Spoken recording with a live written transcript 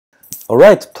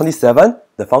Alright, 27.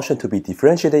 The function to be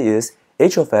differentiated is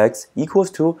h of x equals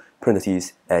to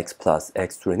parentheses x plus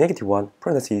x to the negative 1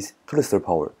 parentheses to the third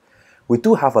power. We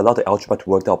do have a lot of algebra to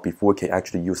work out before we can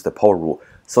actually use the power rule.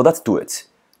 So let's do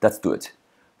it.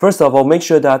 First of all, make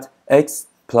sure that x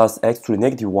plus x to the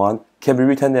negative 1 can be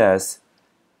written as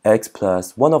x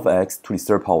plus 1 of x to the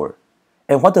third power.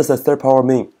 And what does the third power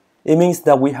mean? It means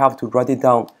that we have to write it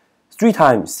down 3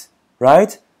 times,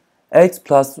 right? X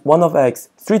plus 1 of x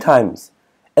 3 times.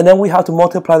 And then we have to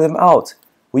multiply them out.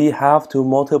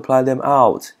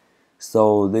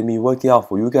 So let me work it out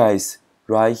for you guys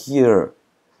right here.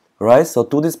 Alright, so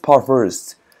do this part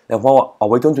first. And what are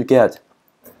we going to get?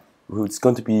 It's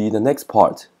going to be the next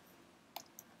part.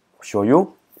 I'll show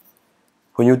you.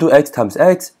 When you do x times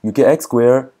x, you get x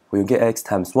squared. When you get x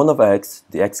times 1 of x,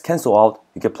 the x cancel out,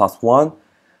 you get plus 1.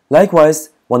 Likewise,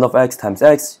 1 of x times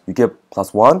x, you get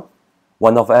plus 1.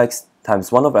 1 of x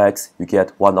times 1 of x, you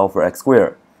get 1 over x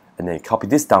squared. And then you copy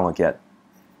this down again.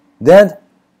 Then,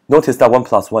 notice that 1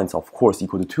 plus 1 is of course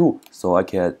equal to 2. So I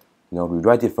can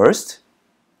rewrite it first.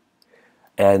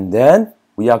 And then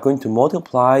we are going to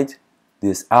multiply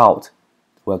this out.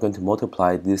 So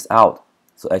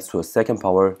x to the second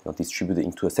power distributed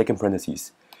into the second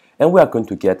parentheses. And we are going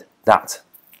to get that.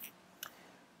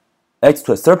 X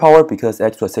to the third power, because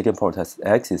x to the second power times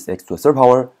x is x to the third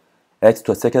power. X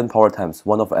to the second power times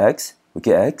 1 over x, we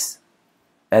get x.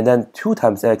 And then 2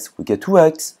 times x, we get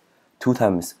 2x. 2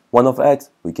 times 1 over x,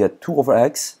 we get 2 over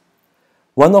x.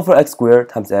 1 over x squared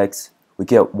times x, we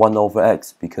get 1 over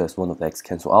x, because 1 over x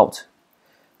cancel out.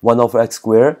 1 over x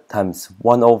squared times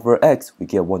 1 over x, we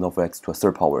get 1 over x to the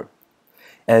third power.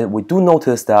 And we do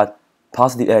notice that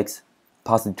positive x,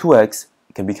 positive 2x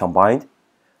can be combined.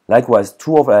 Likewise,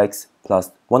 2 over x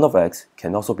plus 1 over x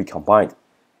can also be combined.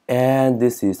 And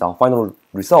this is our final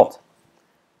result.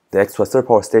 The x to the third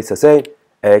power stays the same.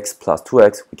 X plus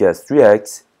 2x, we get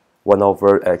 3x. 1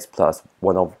 over x plus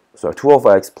 2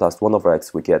 over x plus 1 over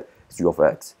x, we get 3 over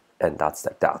x. And that's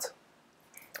like that.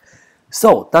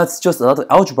 So that's just another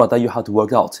algebra that you have to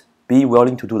work out. Be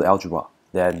willing to do the algebra.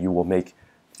 Then you will make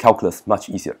calculus much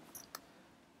easier.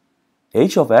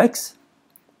 H of x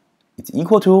is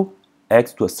equal to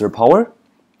x to the third power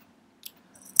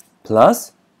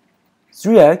plus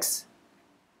 3x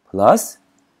plus,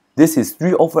 this is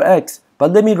 3 over x,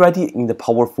 but let me write it in the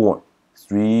power form.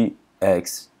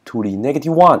 3x to the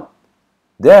negative 1.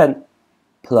 Then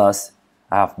plus,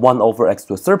 I have 1 over x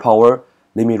to the third power.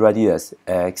 Let me write it as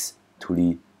x to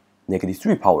the negative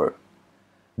 3 power.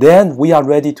 Then we are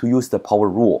ready to use the power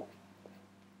rule.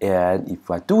 And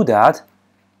if I do that,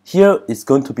 here is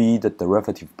going to be the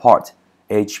derivative part,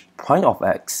 h prime of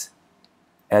x.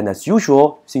 And as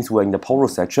usual, since we're in the power rule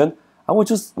section, I will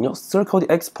just circle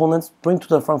the exponents, bring to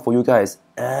the front for you guys,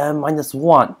 and minus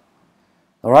 1.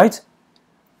 Alright?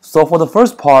 So for the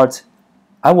first part,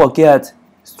 I will get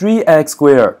 3x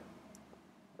squared.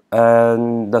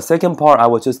 And the second part, I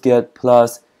will just get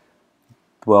plus,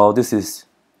 well, this is,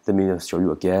 let me show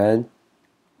you again.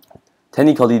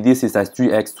 Technically, this is as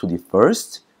 3x to the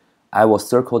first. I will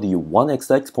circle the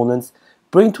 1x exponents,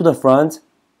 bring to the front,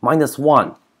 minus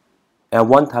 1. And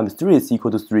 1 times 3 is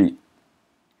equal to 3.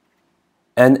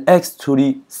 And x to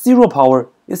the 0 power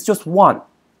is just 1.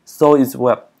 So it's,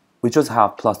 well, we just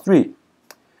have plus 3.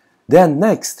 Then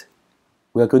next,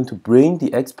 we are going to bring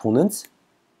the exponents,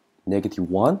 negative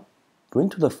 1, bring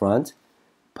to the front,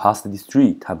 positive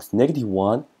 3 times negative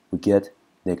 1, we get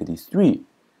negative 3.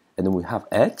 And then we have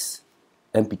x,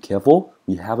 and be careful,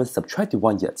 we haven't subtracted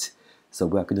 1 yet. So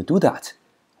we are going to do that.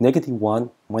 Negative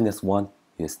 1 minus 1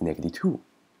 is negative 2.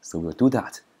 So we'll do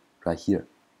that right here,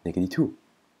 negative 2.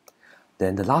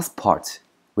 Then the last part,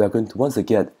 we are going to once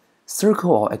again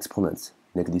circle our exponents,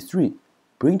 negative 3,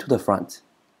 bring to the front.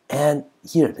 And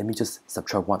here, let me just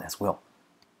subtract 1 as well.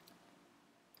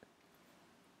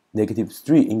 Negative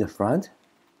 3 in the front,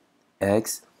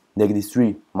 x, negative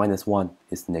 3 minus 1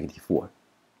 is negative 4.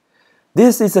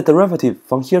 This is a derivative.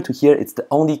 From here to here, it's the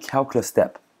only calculus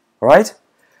step. Alright?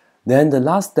 Then the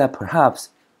last step, perhaps,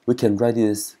 we can write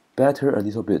this better a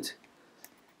little bit.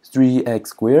 3x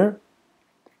squared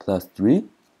plus 3.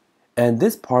 And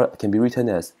this part can be written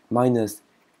as minus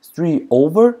 3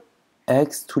 over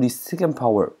x to the second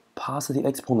power, positive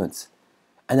exponents.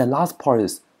 And the last part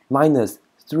is minus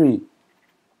 3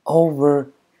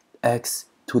 over x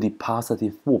to the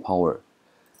positive 4 power.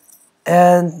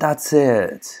 And that's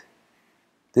it.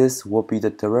 This will be the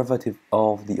derivative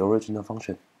of the original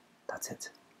function. That's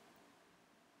it.